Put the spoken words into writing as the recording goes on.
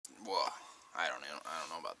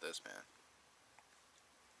this, man.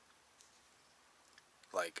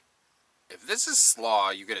 Like, if this is slaw,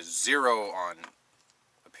 you get a 0 on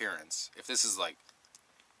appearance. If this is like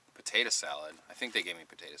potato salad, I think they gave me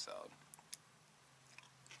potato salad.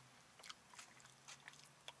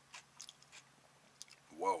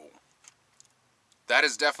 Whoa. That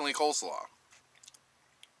is definitely coleslaw.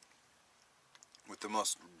 With the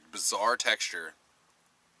most bizarre texture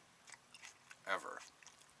ever.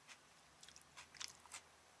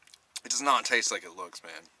 It does not taste like it looks,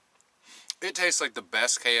 man. It tastes like the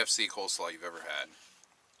best KFC coleslaw you've ever had.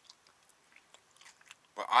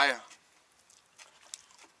 But I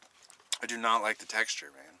do not like the texture,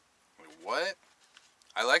 man. Wait, what?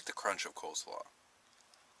 I like the crunch of coleslaw.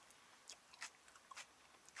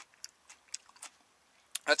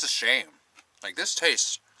 That's a shame. Like, this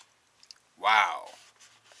tastes... Wow.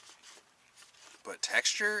 But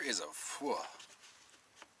texture is a... Whew.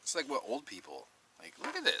 It's like what old people... Like,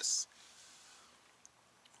 look at this.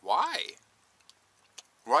 Why?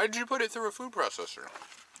 Why did you put it through a food processor?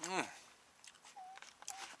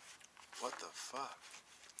 What the fuck?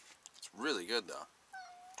 It's really good, though.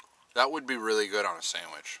 That would be really good on a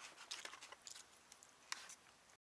sandwich.